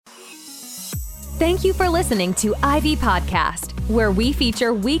Thank you for listening to Ivy Podcast, where we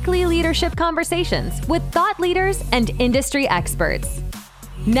feature weekly leadership conversations with thought leaders and industry experts.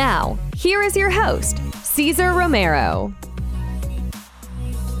 Now, here is your host, Cesar Romero.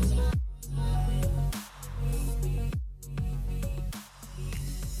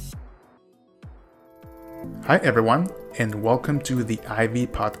 Hi, everyone, and welcome to the Ivy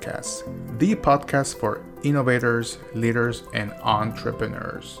Podcast, the podcast for innovators, leaders, and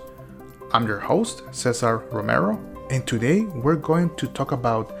entrepreneurs. I'm your host, Cesar Romero, and today we're going to talk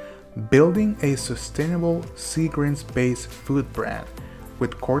about building a sustainable Seagreens-based food brand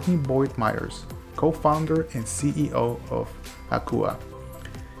with Courtney Boyd-Myers, co-founder and CEO of AKUA.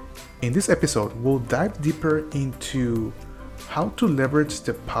 In this episode, we'll dive deeper into how to leverage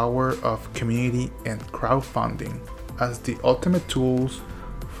the power of community and crowdfunding as the ultimate tools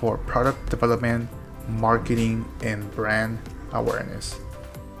for product development, marketing, and brand awareness.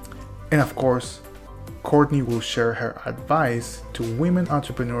 And of course, Courtney will share her advice to women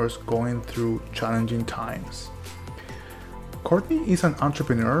entrepreneurs going through challenging times. Courtney is an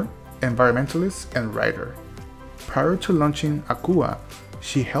entrepreneur, environmentalist, and writer. Prior to launching AKUA,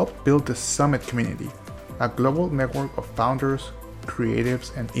 she helped build the Summit community, a global network of founders,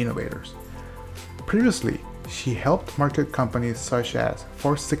 creatives, and innovators. Previously, she helped market companies such as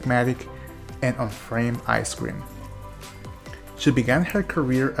Four Sigmatic and Unframed Ice Cream. She began her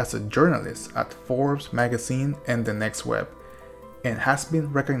career as a journalist at Forbes magazine and The Next Web, and has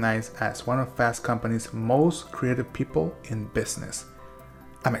been recognized as one of Fast Company's most creative people in business.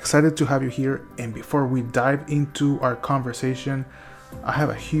 I'm excited to have you here, and before we dive into our conversation, I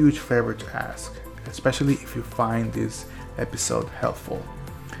have a huge favor to ask, especially if you find this episode helpful.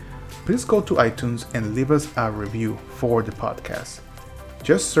 Please go to iTunes and leave us a review for the podcast.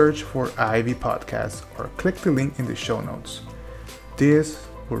 Just search for Ivy Podcast or click the link in the show notes. This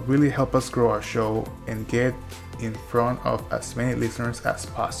will really help us grow our show and get in front of as many listeners as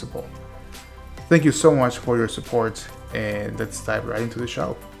possible. Thank you so much for your support, and let's dive right into the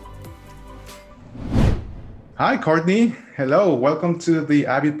show. Hi, Courtney. Hello. Welcome to the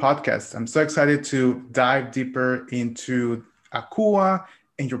Ivy Podcast. I'm so excited to dive deeper into AKUA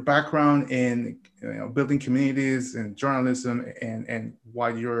and your background in building communities and journalism and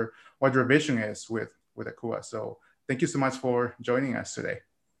what your vision is with AKUA. So thank you so much for joining us today.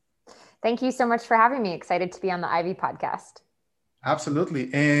 Thank you so much for having me. Excited to be on the Ivy Podcast.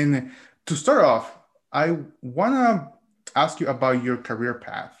 Absolutely. And to start off, I want to ask you about your career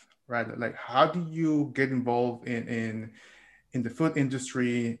path, right? Like, how do you get involved in the food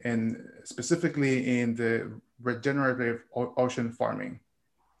industry and specifically in the regenerative ocean farming?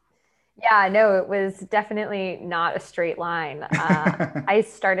 Yeah, no, it was definitely not a straight line. I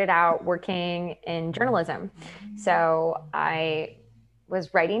started out working in journalism. So I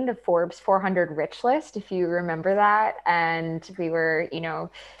was writing the Forbes 400 rich list, if you remember that. And we were,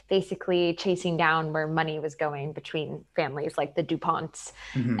 basically chasing down where money was going between families like the DuPonts.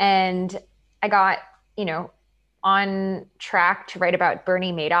 Mm-hmm. And I got, on track to write about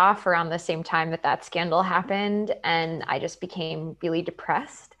Bernie Madoff around the same time that scandal happened. And I just became really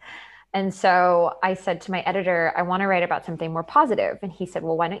depressed. And so I said to my editor, I want to write about something more positive. And he said,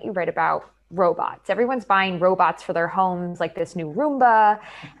 well, why don't you write about robots? Everyone's buying robots for their homes, like this new Roomba.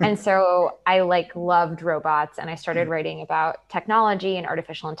 And so I loved robots, and I started writing about technology and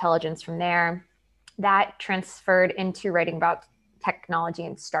artificial intelligence from there. That transferred into writing about technology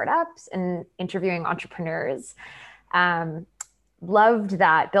and startups and interviewing entrepreneurs. Loved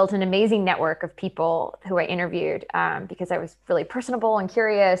that, built an amazing network of people who I interviewed because I was really personable and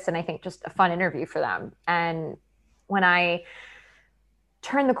curious, and I think just a fun interview for them. And when I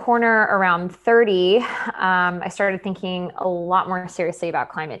turned the corner around 30, I started thinking a lot more seriously about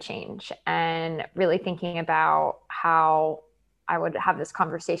climate change and really thinking about how I would have this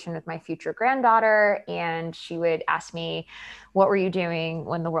conversation with my future granddaughter, and she would ask me, what were you doing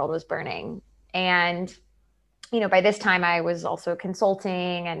when the world was burning? And by this time I was also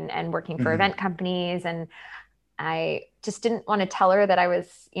consulting and working for event companies. And I just didn't want to tell her that I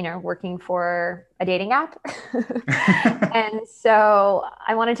was, working for a dating app. And so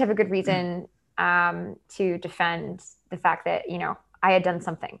I wanted to have a good reason to defend the fact that, I had done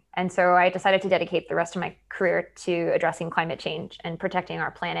something. And so I decided to dedicate the rest of my career to addressing climate change and protecting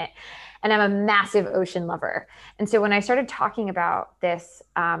our planet. And I'm a massive ocean lover. And so when I started talking about this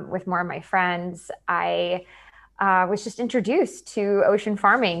with more of my friends, I was just introduced to ocean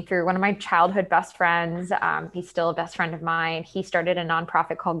farming through one of my childhood best friends. He's still a best friend of mine. He started a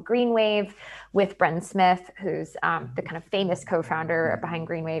nonprofit called Green Wave with Brendan Smith, who's the kind of famous co-founder behind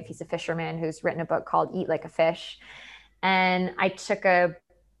Green Wave. He's a fisherman who's written a book called Eat Like a Fish. And I took a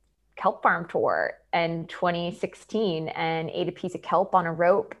kelp farm tour in 2016 and ate a piece of kelp on a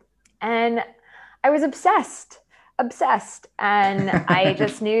rope. And I was obsessed. And I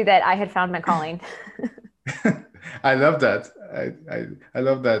just knew that I had found my calling. I love that. I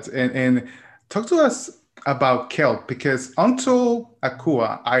love that. And talk to us about kelp, because until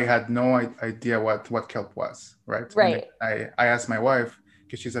AKUA, I had no idea what kelp was, right? And Right. I asked my wife,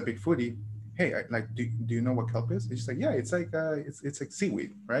 because she's a big foodie, hey, do you know what kelp is? And she's like, yeah, it's like it's like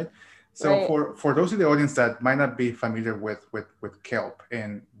seaweed, right? So Right. for those in the audience that might not be familiar with kelp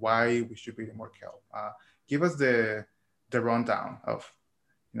and why we should be eating more kelp, give us the rundown of,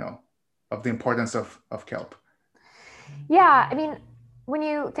 of the importance of kelp. Yeah. I mean, when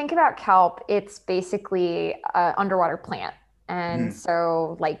you think about kelp, it's basically an underwater plant. And Mm,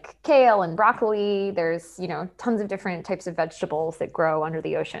 so, like kale and broccoli, there's, tons of different types of vegetables that grow under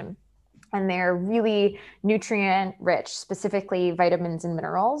the ocean. And they're really nutrient rich, specifically vitamins and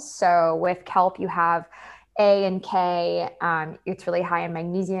minerals. So, with kelp, you have A and K. It's really high in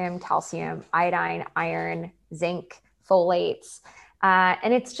magnesium, calcium, iodine, iron, zinc, folates.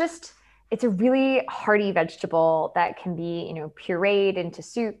 And it's a really hearty vegetable that can be, pureed into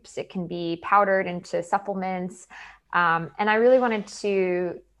soups. It can be powdered into supplements. And I really wanted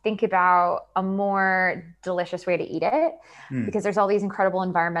to think about a more delicious way to eat it, mm, because there's all these incredible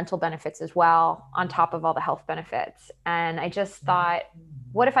environmental benefits as well on top of all the health benefits. And I just thought,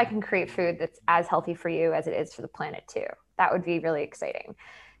 what if I can create food that's as healthy for you as it is for the planet too? That would be really exciting.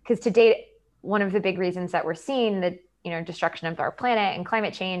 Because to date, one of the big reasons that we're seeing the destruction of our planet and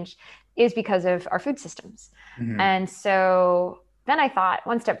climate change is because of our food systems. mm. And so then I thought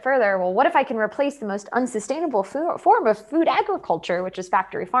one step further, well, what if I can replace the most unsustainable form of food agriculture, which is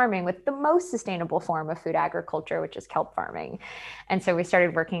factory farming, with the most sustainable form of food agriculture, which is kelp farming? And so we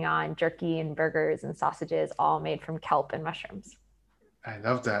started working on jerky and burgers and sausages, all made from kelp and mushrooms. I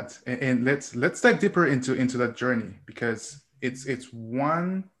love that. And let's dive deeper into that journey, because it's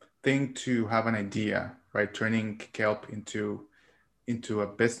one thing to have an idea, right? Turning kelp into a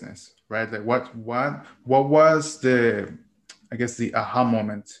business, right? Like what was the, I guess, the aha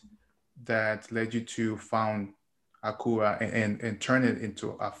moment that led you to found AKUA and turn it into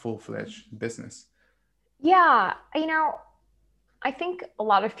a full-fledged business? Yeah, I think a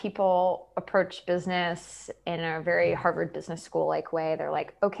lot of people approach business in a very Harvard Business School like way. They're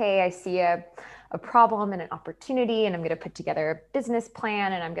like, okay, I see a problem and an opportunity, and I'm going to put together a business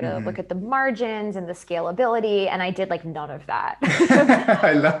plan, and I'm going to Mhm. look at the margins and the scalability. And I did like none of that.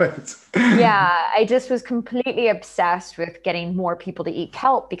 I love it. Yeah, I just was completely obsessed with getting more people to eat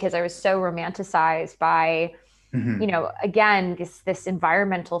kelp because I was so romanticized by, Mhm. again, this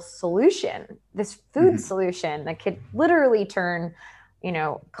environmental solution, this food Mhm. solution that could literally turn,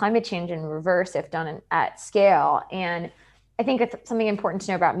 climate change in reverse if done at scale. And I think it's something important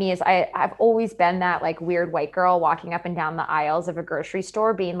to know about me is I've always been that like weird white girl walking up and down the aisles of a grocery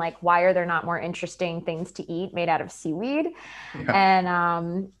store being like, why are there not more interesting things to eat made out of seaweed? Yeah.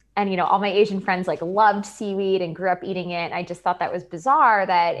 And all my Asian friends like loved seaweed and grew up eating it. I just thought that was bizarre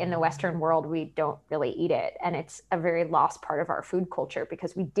that in the Western world we don't really eat it, and it's a very lost part of our food culture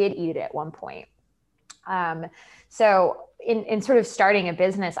because we did eat it at one point. So in sort of starting a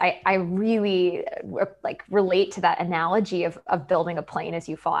business, I really like relate to that analogy of building a plane as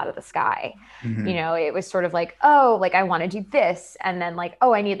you fall out of the sky. Mhm. It was sort of like, oh, like I want to do this. And then like,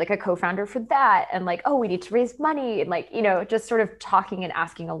 oh, I need like a co-founder for that. And like, oh, we need to raise money. And like, just sort of talking and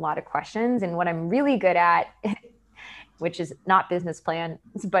asking a lot of questions. And what I'm really good at which is not business plan,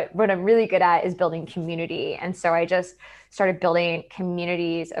 but what I'm really good at is building community. And so I just started building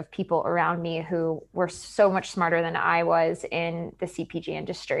communities of people around me who were so much smarter than I was in the CPG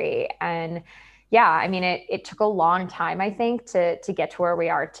industry. And yeah, I mean, it took a long time, I think, to get to where we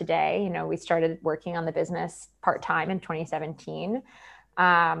are today. We started working on the business part-time in 2017.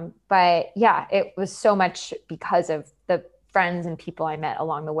 But yeah, it was so much because of the friends and people I met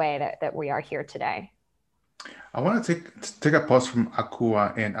along the way that we are here today. I want to take a pause from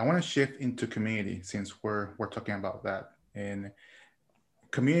AKUA, and I want to shift into community, since we're talking about that. And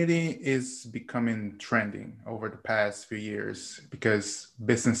community is becoming trending over the past few years because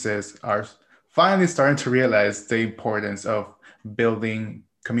businesses are finally starting to realize the importance of building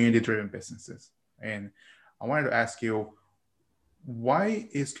community-driven businesses. And I wanted to ask you, why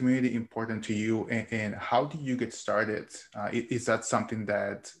is community important to you, and how did you get started? Is that something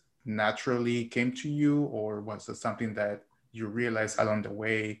that naturally came to you, or was it something that you realized along the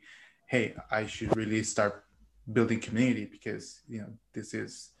way, hey, I should really start building community because this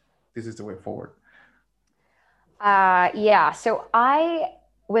is the way forward? Yeah. So I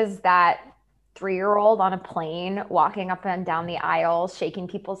was that 3-year-old on a plane, walking up and down the aisles, shaking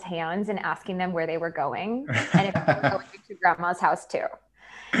people's hands and asking them where they were going and if they were going to grandma's house too.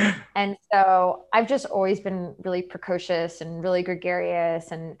 And so I've just always been really precocious and really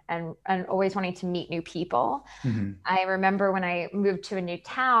gregarious and always wanting to meet new people. Mm-hmm. I remember when I moved to a new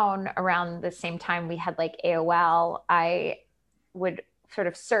town around the same time we had like AOL, I would sort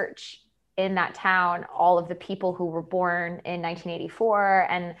of search in that town all of the people who were born in 1984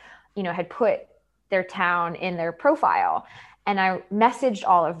 and, had put their town in their profile. And I messaged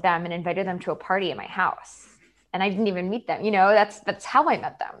all of them and invited them to a party at my house. And I didn't even meet them, that's how I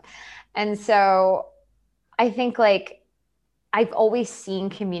met them. And so I think like I've always seen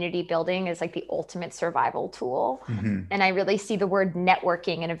community building as like the ultimate survival tool. Mm-hmm. And I really see the word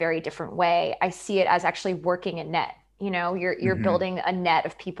networking in a very different way. I see it as actually working a net. You're Mm-hmm. building a net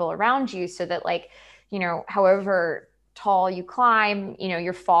of people around you so that like, however tall you climb,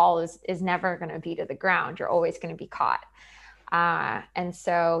 your fall is never going to be to the ground. You're always going to be caught. And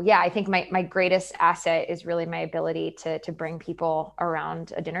so, yeah, I think my greatest asset is really my ability to bring people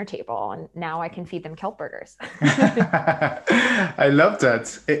around a dinner table. And now I can feed them kelp burgers. I love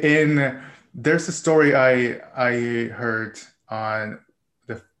that. And there's a story I heard on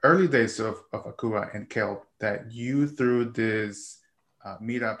the early days of AKUA and kelp that you threw these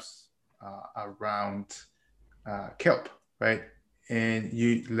meetups around kelp, right? And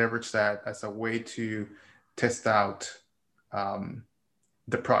you leverage that as a way to test out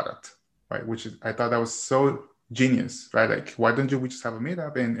the product, right? Which is, I thought that was so genius, right? Like, why don't we just have a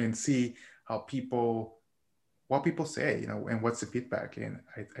meetup and see what people say, and what's the feedback? And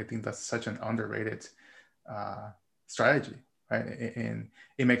I think that's such an underrated strategy, right? And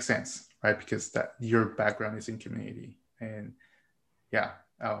it makes sense, right? Because that your background is in community, and yeah,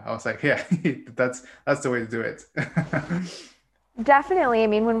 I was like, yeah, that's the way to do it. Definitely. I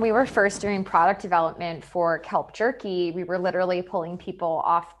mean, when we were first doing product development for kelp jerky, we were literally pulling people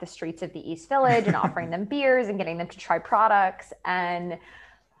off the streets of the East Village and offering them beers and getting them to try products. And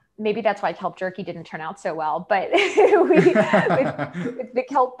maybe that's why kelp jerky didn't turn out so well. But with the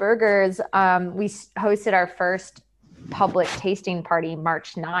kelp burgers, we hosted our first public tasting party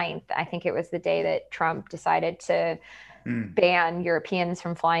March 9th. I think it was the day that Trump decided to ban Europeans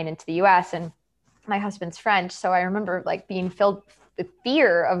from flying into the US. And my husband's French, so I remember like being filled with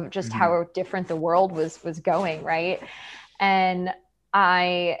fear of just how different the world was going, right? And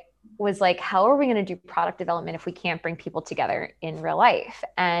I was like, how are we going to do product development if we can't bring people together in real life?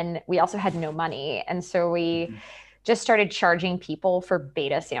 And we also had no money, and so we just started charging people for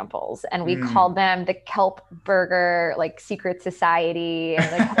beta samples, and we called them the Kelp Burger like secret society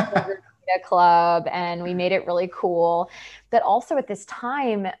and the Kelp Burger Beta Club, and we made it really cool. But also at this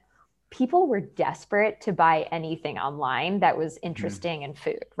time, people were desperate to buy anything online that was interesting in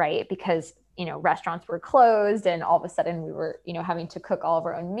food, right? Because, restaurants were closed and all of a sudden we were, having to cook all of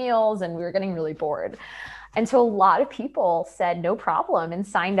our own meals and we were getting really bored. And so a lot of people said no problem and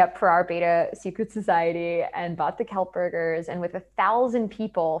signed up for our beta secret society and bought the kelp burgers. And with 1,000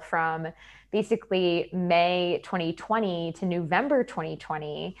 people from basically May 2020 to November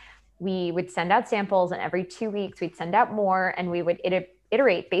 2020, we would send out samples, and every 2 weeks we'd send out more, and we would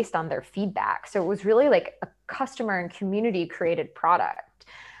iterate based on their feedback. So it was really like a customer and community created product.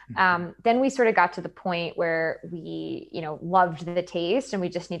 Then we sort of got to the point where we, loved the taste and we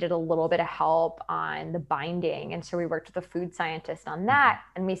just needed a little bit of help on the binding. And so we worked with a food scientist on that.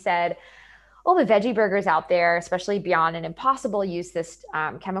 And we said, well, the veggie burgers out there, especially Beyond and Impossible, use this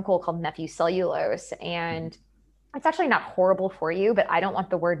chemical called methylcellulose. And it's actually not horrible for you, but I don't want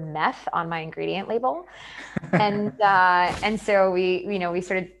the word meth on my ingredient label. And so we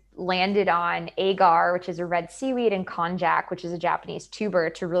sort of landed on agar, which is a red seaweed, and konjac, which is a Japanese tuber,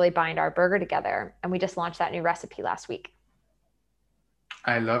 to really bind our burger together. And we just launched that new recipe last week.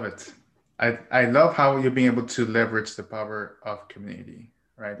 I love it. I love how you're being able to leverage the power of community,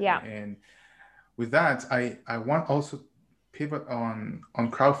 right? Yeah. And with that, I want also pivot on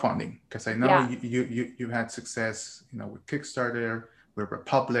crowdfunding, because I know you had success, with Kickstarter, with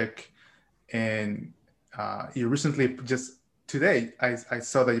Republic, and you recently, just today, I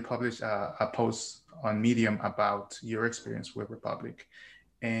saw that you published a post on Medium about your experience with Republic,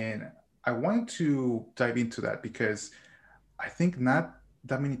 and I wanted to dive into that because I think not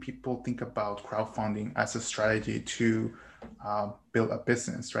that many people think about crowdfunding as a strategy to build a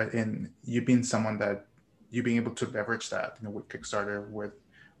business, right? And you've been someone that you've been able to leverage that, with Kickstarter, with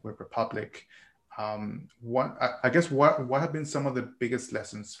Republic. What have been some of the biggest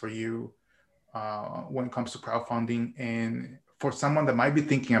lessons for you when it comes to crowdfunding? And for someone that might be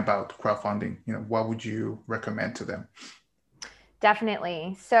thinking about crowdfunding, what would you recommend to them?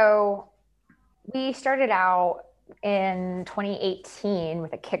 Definitely. So We started out in 2018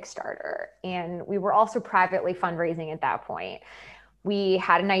 with a Kickstarter, and we were also privately fundraising at that point. We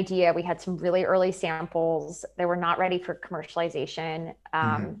had an idea. We had some really early samples. They were not ready for commercialization.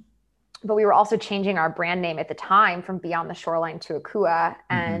 But we were also changing our brand name at the time from Beyond the Shoreline to AKUA,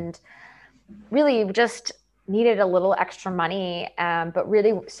 and really just needed a little extra money, but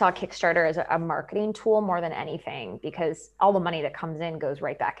really saw Kickstarter as a marketing tool more than anything, because all the money that comes in goes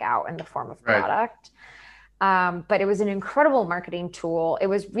right back out in the form of product. But it was an incredible marketing tool. It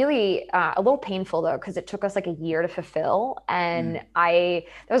was really a little painful though, because it took us like a year to fulfill. And that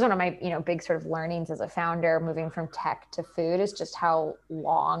was one of my, big sort of learnings as a founder, moving from tech to food, is just how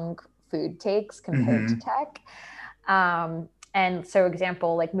long food takes compared to tech. And so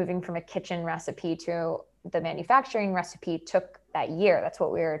example, like moving from a kitchen recipe to the manufacturing recipe took that year. That's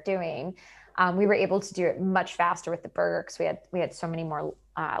what we were doing. We were able to do it much faster with the burger, because we had so many more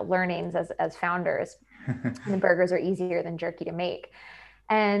learnings as founders. And the burgers are easier than jerky to make.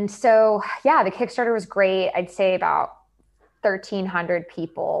 And so, yeah, the Kickstarter was great. I'd say about 1,300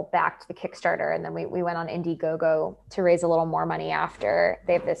 people backed the Kickstarter. And then we went on Indiegogo to raise a little more money after.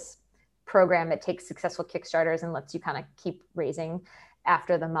 They have this program that takes successful Kickstarters and lets you kind of keep raising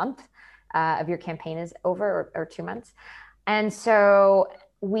after the month of your campaign is over, or 2 months. And so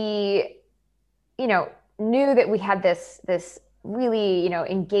we, knew that we had this really,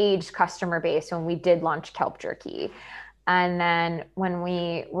 engaged customer base when we did launch kelp jerky. And then when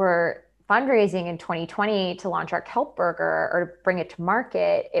we were fundraising in 2020 to launch our kelp burger or to bring it to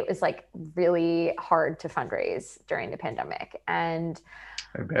market, it was like really hard to fundraise during the pandemic. And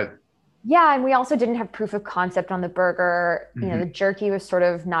I bet. Yeah. And we also didn't have proof of concept on the burger. The jerky was sort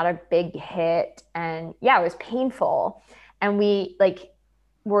of not a big hit. And yeah, it was painful. And we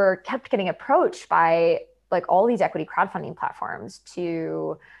kept getting approached by like all these equity crowdfunding platforms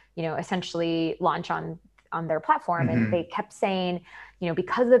to, essentially launch on their platform. And they kept saying,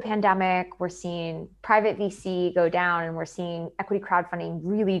 because of the pandemic, we're seeing private VC go down, and we're seeing equity crowdfunding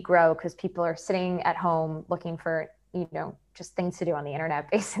really grow because people are sitting at home looking for, just things to do on the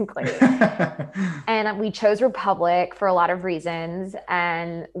internet, basically. And we chose Republic for a lot of reasons.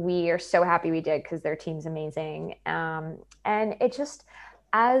 And we are so happy we did, because their team's amazing. And it just,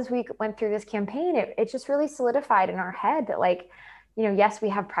 as we went through this campaign, it just really solidified in our head that yes, we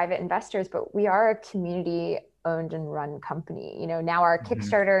have private investors, but we are a community owned and run company. Now our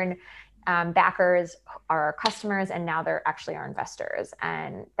Kickstarter and backers are our customers, and now they're actually our investors.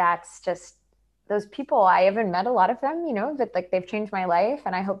 And that's just, those people, I haven't met a lot of them, but they've changed my life,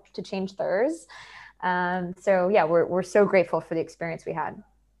 and I hope to change theirs. So yeah, we're so grateful for the experience we had.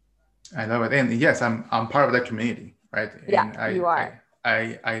 I love it. And yes, I'm part of that community, right? Yeah, and you are.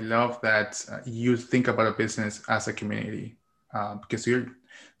 I love that you think about a business as a community, because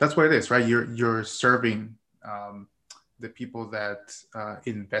that's what it is, right? You're serving the people that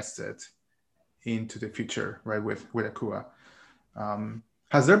invested into the future, right? With AKUA.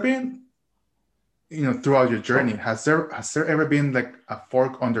 Has there been, throughout your journey, has there ever been like a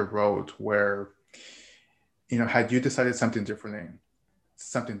fork on the road where, had you decided something different,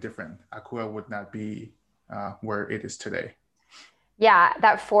 AKUA would not be where it is today? Yeah,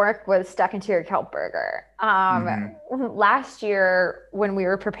 that fork was stuck into your kelp burger. Last year, when we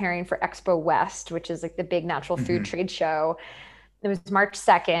were preparing for Expo West, which is like the big natural food trade show, it was March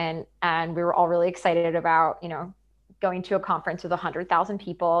 2nd, and we were all really excited about, going to a conference with 100,000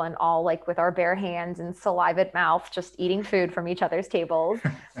 people, and all like with our bare hands and saliva mouth, just eating food from each other's tables.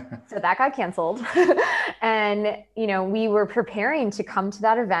 So that got canceled. And, we were preparing to come to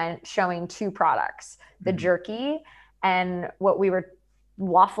that event showing 2 products, the jerky and what we were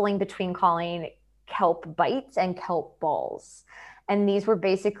waffling between calling kelp bites and kelp balls. And these were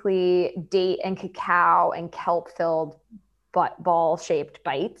basically date and cacao and kelp filled ball shaped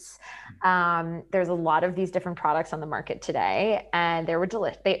bites. There's a lot of these different products on the market today, and they were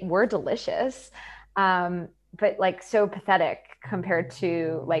delicious. But like so pathetic compared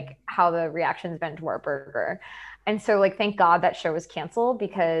to like how the reaction's been to our burger. And so like, thank God that show was canceled,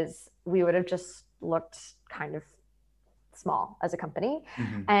 because we would have just looked kind of small as a company.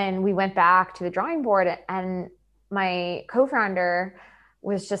 And we went back to the drawing board, and my co-founder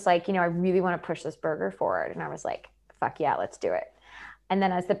was just like, I really want to push this burger forward. And I was like, fuck yeah, let's do it. And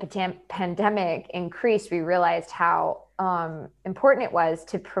then as the pandemic increased, we realized how important it was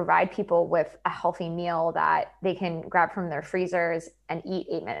to provide people with a healthy meal that they can grab from their freezers and eat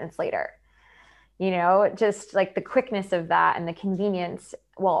 8 minutes later. Just like the quickness of that and the convenience,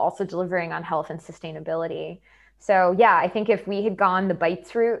 while also delivering on health and sustainability. So yeah, I think if we had gone the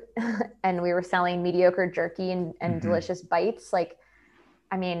bites route and we were selling mediocre jerky and delicious bites,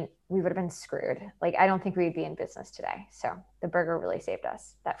 we would have been screwed. Like, I don't think we'd be in business today. So the burger really saved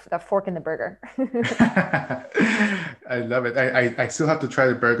us, the fork in the burger. I love it. I still have to try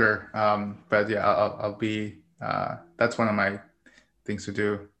the burger. But yeah, I'll be, that's one of my things to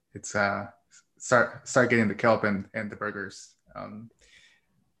do. It's start getting the kelp and the burgers.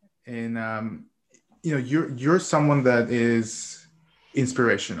 You're someone that is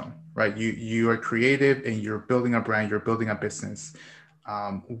inspirational, right? You are creative and you're building a brand, you're building a business.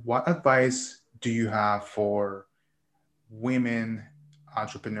 What advice do you have for women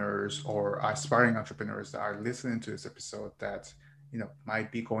entrepreneurs or aspiring entrepreneurs that are listening to this episode that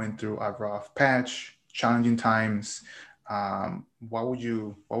might be going through a rough patch, challenging times? What would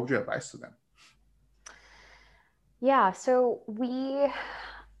you advise to them? Yeah, so we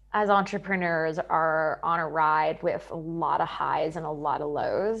as entrepreneurs are on a ride with a lot of highs and a lot of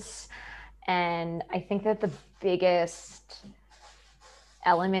lows. And I think that the biggest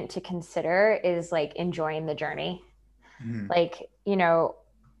element to consider is like enjoying the journey. Like,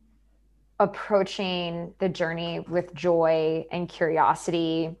 approaching the journey with joy and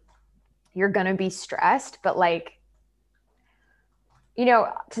curiosity. You're going to be stressed, but like,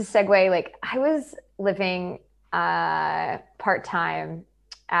 to segue, like I was living part-time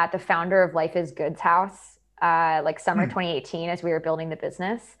at the founder of Life is Good's house, like summer 2018, as we were building the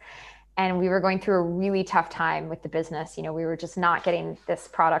business. And we were going through a really tough time with the business. We were just not getting this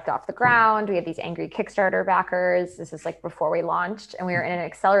product off the ground. We had these angry Kickstarter backers. This is like before we launched. And we were in an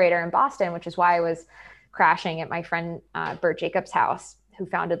accelerator in Boston, which is why I was crashing at my friend Bert Jacobs' house, who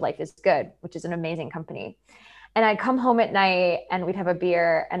founded Life is Good, which is an amazing company. And I'd come home at night and we'd have a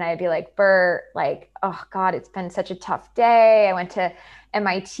beer and I'd be like, Bert, like, oh God, it's been such a tough day. I went to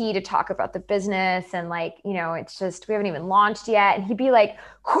MIT to talk about the business and like, it's just, we haven't even launched yet. And he'd be like,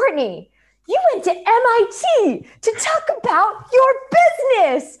 Courtney, you went to MIT to talk about your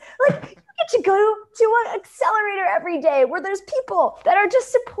business. Like, you get to go to an accelerator every day where there's people that are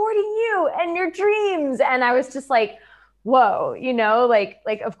just supporting you and your dreams. And I was just like, whoa,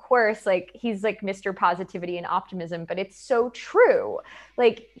 like, of course, like he's like Mr. Positivity and Optimism, but it's so true.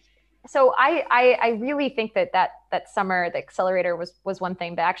 Like, so I really think that summer, the accelerator was one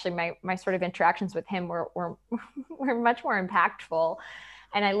thing, but actually my sort of interactions with him were much more impactful.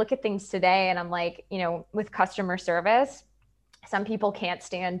 And I look at things today and I'm like, with customer service, some people can't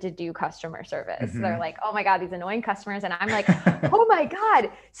stand to do customer service. Mm-hmm. They're like, oh my God, these annoying customers. And I'm like, oh my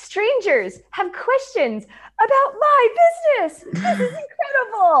God, strangers have questions about my business. This is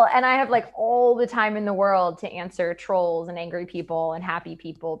incredible. And I have like all the time in the world to answer trolls and angry people and happy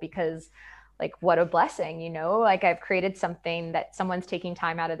people because like, what a blessing, like I've created something that someone's taking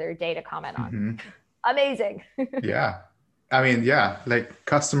time out of their day to comment on. Mm-hmm. Amazing. Yeah. I mean, yeah, like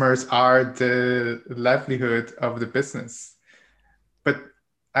customers are the livelihood of the business. But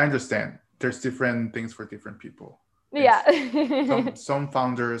I understand there's different things for different people. Yeah. some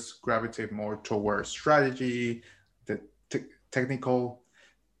founders gravitate more towards strategy, the technical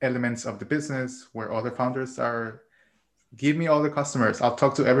elements of the business, where other founders are, give me all the customers. I'll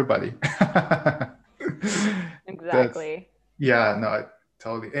talk to everybody. Exactly.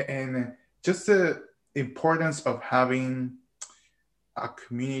 Totally. And just the importance of having a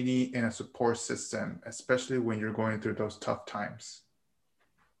community and a support system, especially when you're going through those tough times.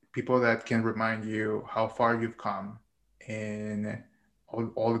 People that can remind you how far you've come and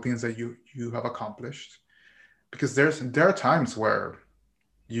all the things that you have accomplished. Because there are times where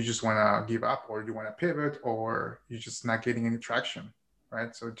you just want to give up or you want to pivot or you're just not getting any traction,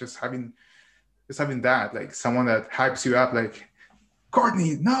 right? So just having that, like someone that hypes you up, like,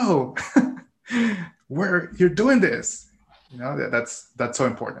 Courtney, no, you're doing this. That's so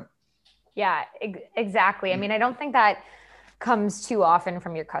important. Yeah, exactly. I mean, I don't think that comes too often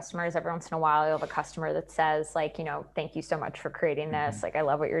from your customers. Every once in a while, you'll have a customer that says like, thank you so much for creating this. Mm-hmm. Like, I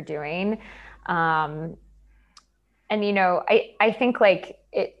love what you're doing. And, I think like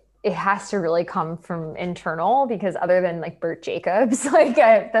it has to really come from internal, because other than like Bert Jacobs, like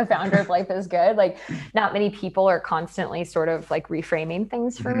the founder of Life is Good, like not many people are constantly sort of like reframing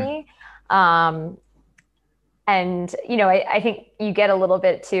things for me. And, I think you get a little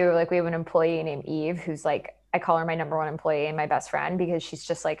bit too, like we have an employee named Eve, who's like, I call her my number one employee and my best friend, because she's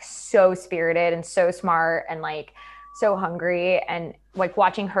just like so spirited and so smart and like so hungry, and like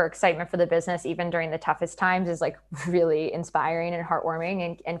watching her excitement for the business, even during the toughest times, is like really inspiring and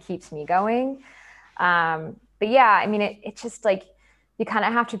heartwarming and keeps me going. But yeah, I mean, it's just like, you kind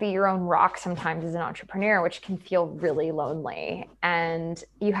of have to be your own rock sometimes as an entrepreneur, which can feel really lonely. And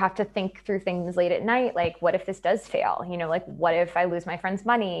you have to think through things late at night. Like, what if this does fail? Like, what if I lose my friend's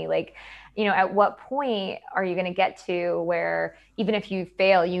money? Like, at what point are you going to get to where even if you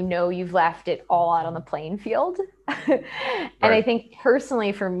fail, you've left it all out on the playing field? And Right. I think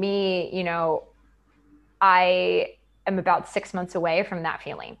personally for me, I am about 6 months away from that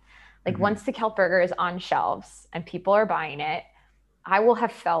feeling. Like once the kelp burger is on shelves and people are buying it, I will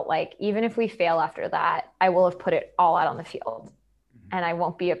have felt like even if we fail after that, I will have put it all out on the field. And I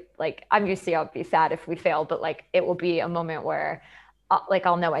won't be obviously I'll be sad if we fail, but like it will be a moment where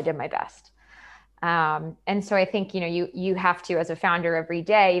I'll know I did my best. And so I think, you have to, as a founder every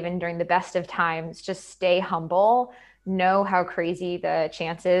day, even during the best of times, just stay humble, know how crazy the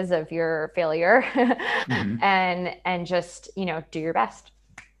chances of your failure and just, do your best.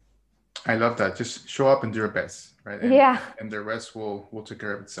 I love that. Just show up and do your best, right? And the rest will take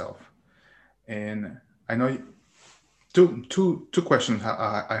care of itself. And I know two questions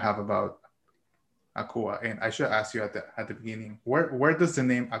I have about AKUA, and I should ask you at the beginning, where does the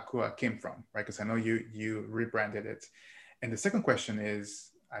name AKUA came from, right? Because I know you rebranded it. And the second question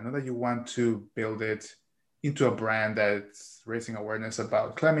is, I know that you want to build it into a brand that's raising awareness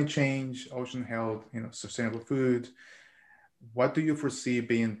about climate change, ocean health, sustainable food. What do you foresee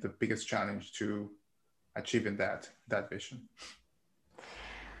being the biggest challenge to achieving that vision?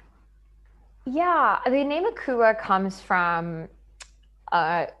 Yeah, the name AKUA comes from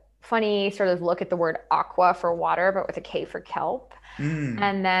a funny sort of look at the word aqua for water, but with a K for kelp.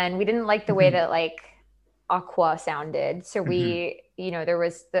 And then we didn't like the way that aqua sounded. So we, there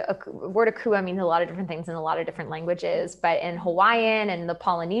was the word AKUA means a lot of different things in a lot of different languages, but in Hawaiian and the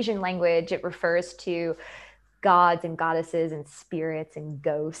Polynesian language, it refers to gods and goddesses and spirits and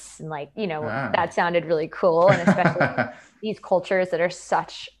ghosts. And that sounded really cool. And especially these cultures that are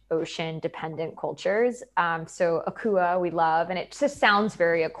such ocean dependent cultures. So AKUA we love, and it just sounds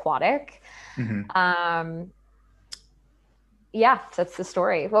very aquatic. Yeah, that's the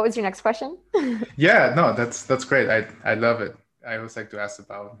story. What was your next question? Yeah, no, that's great. I love it. I always like to ask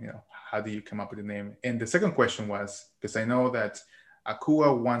about, how do you come up with the name? And the second question was, because I know that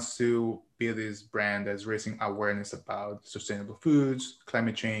AKUA wants to build this brand that's raising awareness about sustainable foods,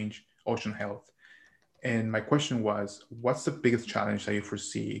 climate change, ocean health. And my question was, what's the biggest challenge that you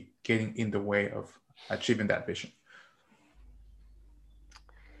foresee getting in the way of achieving that vision?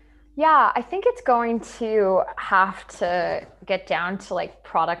 Yeah, I think it's going to have to get down to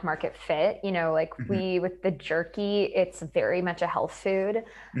product market fit. We with the jerky, it's very much a health food.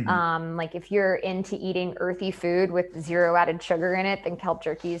 If you're into eating earthy food with zero added sugar in it, then kelp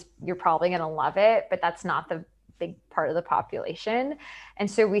jerkies, you're probably going to love it, but that's not the big part of the population. And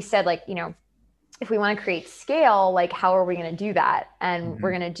so we said, if we want to create scale, how are we going to do that? And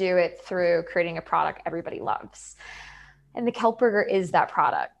we're going to do it through creating a product everybody loves. And the kelp burger is that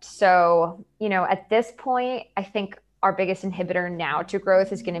product. So, at this point, I think our biggest inhibitor now to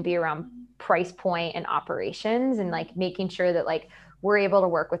growth is going to be around price point and operations, and making sure that we're able to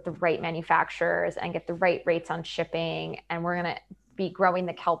work with the right manufacturers and get the right rates on shipping. And we're going to be growing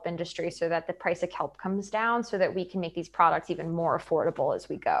the kelp industry so that the price of kelp comes down so that we can make these products even more affordable as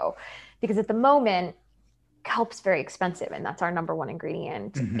we go. Because at the moment, kelp's very expensive, and that's our number one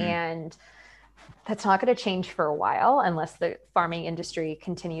ingredient. And that's not going to change for a while unless the farming industry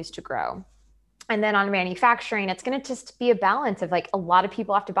continues to grow. And then on manufacturing, it's going to just be a balance of a lot of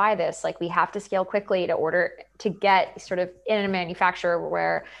people have to buy this. We have to scale quickly to get sort of in a manufacturer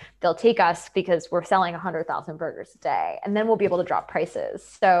where they'll take us because we're selling 100,000 burgers a day, and then we'll be able to drop prices.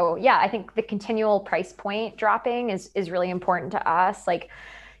 So yeah, I think the continual price point dropping is really important to us.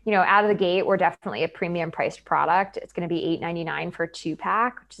 Out of the gate, we're definitely a premium priced product. It's going to be $8.99 for a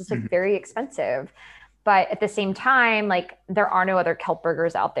 2-pack, which is very expensive. But at the same time, there are no other kelp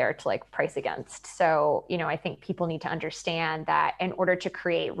burgers out there to price against. So, I think people need to understand that in order to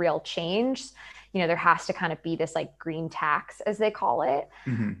create real change, there has to kind of be this green tax, as they call it.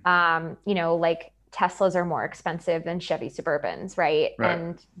 Teslas are more expensive than Chevy Suburbans, right?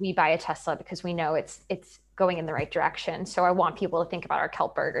 And we buy a Tesla because we know it's going in the right direction. So I want people to think about our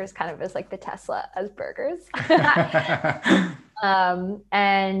kelp burgers kind of as the Tesla as burgers.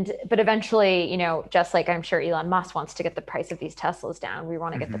 But eventually, just I'm sure Elon Musk wants to get the price of these Teslas down, we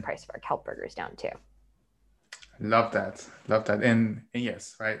want to get the price of our kelp burgers down too. Love that. And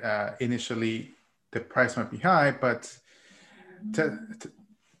yes, right. Initially, the price might be high, but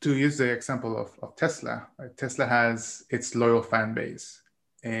to use the example of Tesla, right? Tesla has its loyal fan base,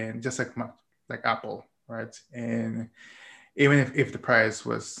 and just like Apple, right? And even if the price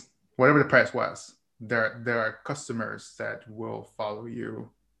was whatever the price was, there are customers that will follow you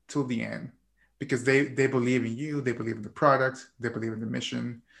till the end because they believe in you, they believe in the product, they believe in the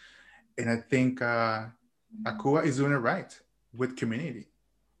mission. And I think AKUA is doing it right with community.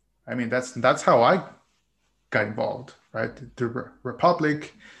 I mean, that's how I got involved, right? The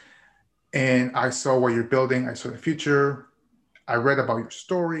Republic, and I saw what you're building. I saw the future. I read about your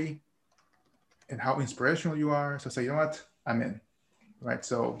story and how inspirational you are. So I said, you know what, I'm in, right?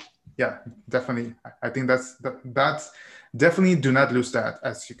 So yeah, definitely. I think that's definitely, do not lose that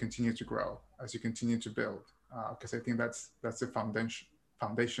as you continue to grow, as you continue to build, because I think that's the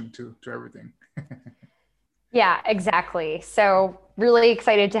foundation to everything. Yeah, exactly. So really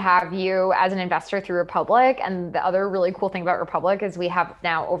excited to have you as an investor through Republic. And the other really cool thing about Republic is we have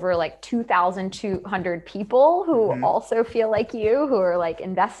now over like 2,200 people who also feel like you, who are like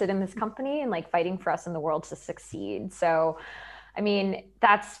invested in this company and like fighting for us in the world to succeed. So, I mean,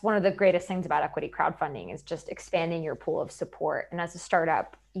 that's one of the greatest things about equity crowdfunding is just expanding your pool of support. And as a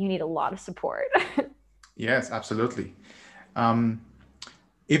startup, you need a lot of support. Yes, absolutely.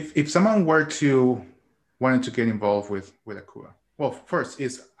 If someone were to wanted to get involved with AKUA, well, first,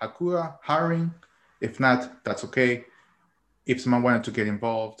 is AKUA hiring? If not, that's okay. If someone wanted to get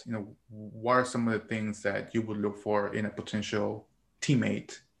involved, what are some of the things that you would look for in a potential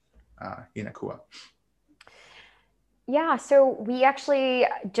teammate in AKUA? Yeah, so we actually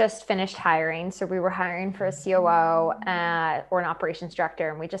just finished hiring. So we were hiring for a COO or an operations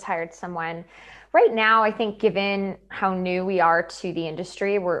director, and we just hired someone. Right now, I think given how new we are to the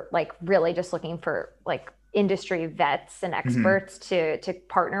industry, we're like really just looking for like industry vets and experts to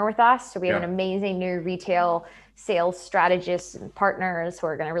partner with us. So we have an amazing new retail sales strategists and partners who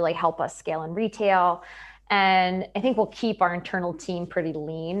are going to really help us scale in retail. And I think we'll keep our internal team pretty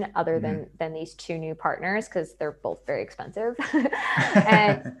lean other than these two new partners because they're both very expensive.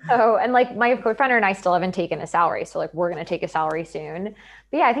 and like my co-founder and I still haven't taken a salary. So like we're going to take a salary soon.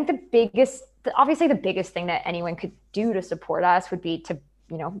 But yeah, I think obviously the biggest thing that anyone could do to support us would be to,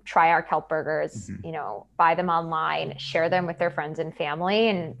 try our kelp burgers, buy them online, share them with their friends and family.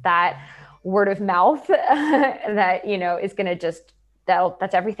 And that word of mouth that, is going to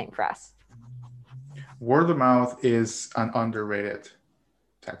that's everything for us. Word of mouth is an underrated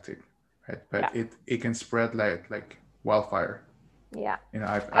tactic, right? But it can spread like wildfire. Yeah,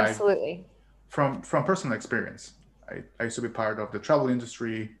 absolutely. From personal experience, I used to be part of the travel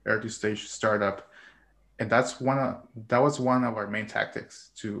industry, early stage startup, and that was one of our main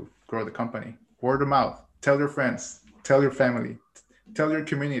tactics to grow the company. Word of mouth. Tell your friends, tell your family, tell your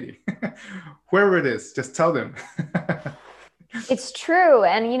community, whoever it is, just tell them. It's true.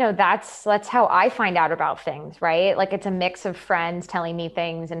 And, that's how I find out about things, right? Like it's a mix of friends telling me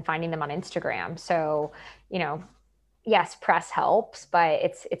things and finding them on Instagram. So, yes, press helps, but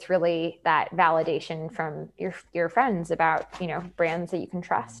it's really that validation from your friends about, brands that you can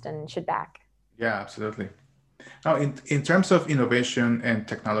trust and should back. Yeah, absolutely. Now, in terms of innovation and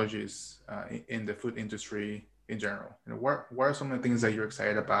technologies in the food industry in general, what are some of the things that you're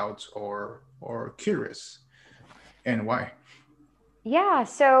excited about or curious, and why? Yeah.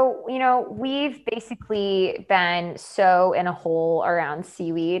 So, we've basically been so in a hole around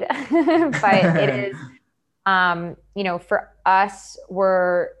seaweed, but it is, for us,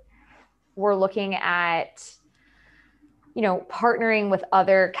 we're looking at, partnering with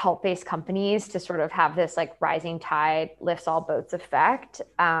other kelp-based companies to sort of have this like rising tide lifts all boats effect.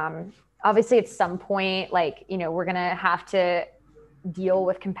 Obviously at some point, like, we're going to have to deal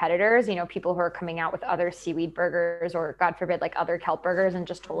with competitors, people who are coming out with other seaweed burgers or God forbid, like other kelp burgers and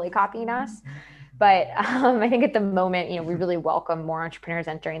just totally copying us. But I think at the moment, we really welcome more entrepreneurs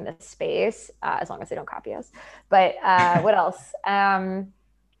entering this space as long as they don't copy us. But what else?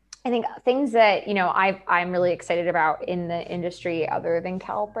 I think things that, I'm really excited about in the industry other than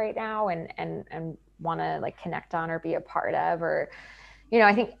kelp right now and want to like connect on or be a part of, or,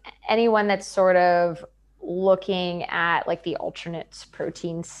 I think anyone that's sort of looking at like the alternate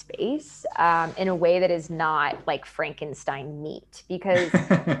protein space in a way that is not like Frankenstein meat, because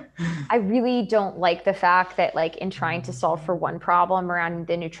I really don't like the fact that like in trying to solve for one problem around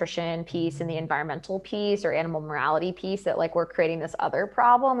the nutrition piece and the environmental piece or animal morality piece, that like we're creating this other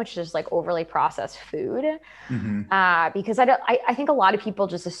problem, which is like overly processed food. Because I think a lot of people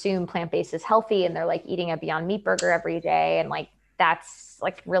just assume plant-based is healthy and they're like eating a Beyond Meat burger every day. And like, that's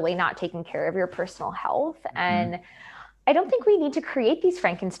like really not taking care of your personal health. And I don't think we need to create these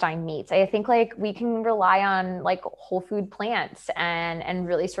Frankenstein meats. I think like we can rely on like whole food plants and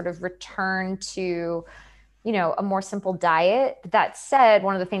really sort of return to a more simple diet. That said,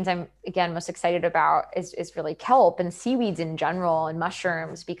 one of the things I'm, again, most excited about is really kelp and seaweeds in general and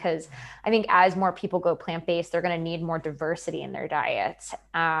mushrooms, because I think as more people go plant-based, they're going to need more diversity in their diets.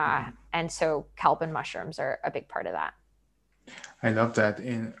 And so kelp and mushrooms are a big part of that. I love that.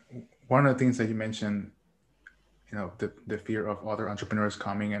 And one of the things that you mentioned, the fear of other entrepreneurs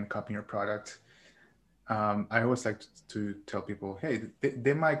coming and copying your product. I always like to tell people, hey,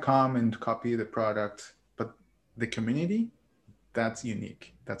 they might come and copy the product, but the community, that's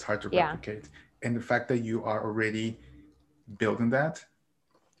unique. That's hard to replicate. And the fact that you are already building that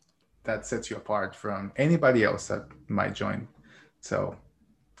sets you apart from anybody else that might join. So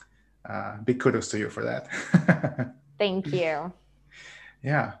big kudos to you for that. Thank you.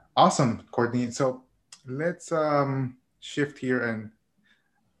 Yeah, awesome, Courtney. So let's shift here, and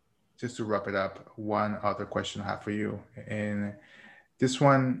just to wrap it up, one other question I have for you. And this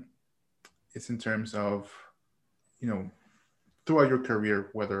one is in terms of, throughout your career,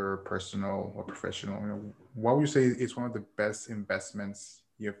 whether personal or professional, what would you say is one of the best investments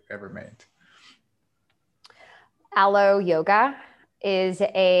you've ever made? Alo Yoga is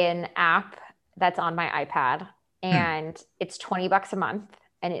an app that's on my iPad, and it's $20 a month,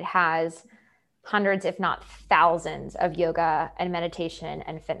 and it has hundreds, if not thousands, of yoga and meditation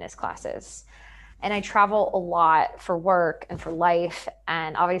and fitness classes. And I travel a lot for work and for life.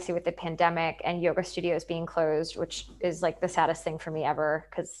 And obviously with the pandemic and yoga studios being closed, which is like the saddest thing for me ever,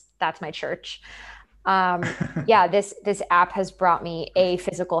 because that's my church. This app has brought me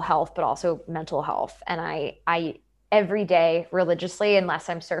physical health, but also mental health. And I every day religiously, unless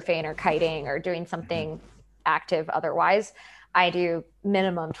I'm surfing or kiting or doing something active otherwise, I do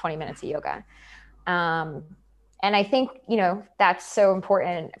minimum 20 minutes of yoga. And I think, that's so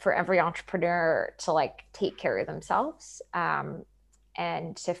important for every entrepreneur to take care of themselves,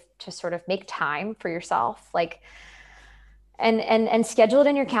 and to sort of make time for yourself, and schedule it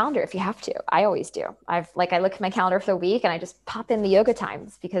in your calendar if you have to. I always do. I look at my calendar for the week and I just pop in the yoga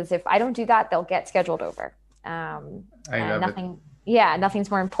times, because if I don't do that, they'll get scheduled over. Nothing's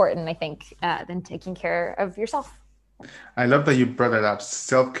more important, I think, than taking care of yourself. I love that you brought that up.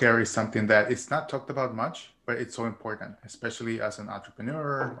 Self-care is something that it's not talked about much, but it's so important, especially as an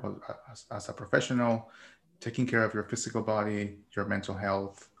entrepreneur or as a professional, taking care of your physical body, your mental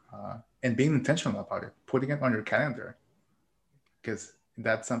health, and being intentional about it, putting it on your calendar, because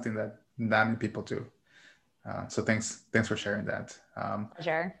that's something that not many people do. So thanks for sharing that.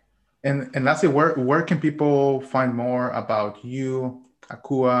 Sure. And lastly, where can people find more about you,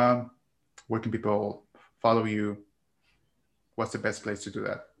 AKUA? Where can people follow you? What's the best place to do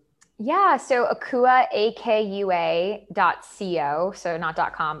that? Yeah, so AKUA, AKUA.co, so not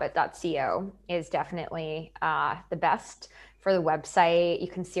 .com, but .co is definitely the best for the website. You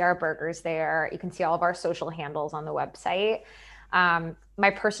can see our burgers there. You can see all of our social handles on the website.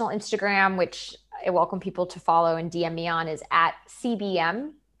 My personal Instagram, which I welcome people to follow and DM me on, is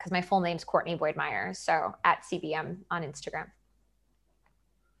 @CBM, because my full name's Courtney Boyd Myers. So @CBM on Instagram.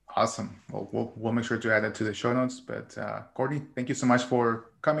 Awesome. Well, we'll make sure to add that to the show notes. But Courtney, thank you so much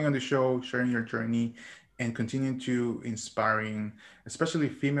for coming on the show, sharing your journey, and continuing to inspiring, especially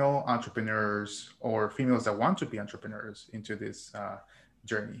female entrepreneurs or females that want to be entrepreneurs into this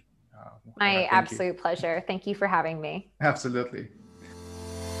journey. My absolute pleasure. Thank you for having me. Absolutely.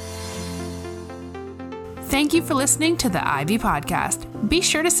 Thank you for listening to the Ivy Podcast. Be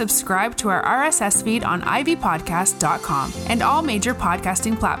sure to subscribe to our RSS feed on ivypodcast.com and all major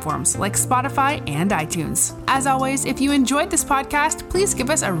podcasting platforms like Spotify and iTunes. As always, if you enjoyed this podcast, please give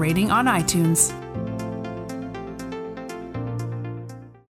us a rating on iTunes.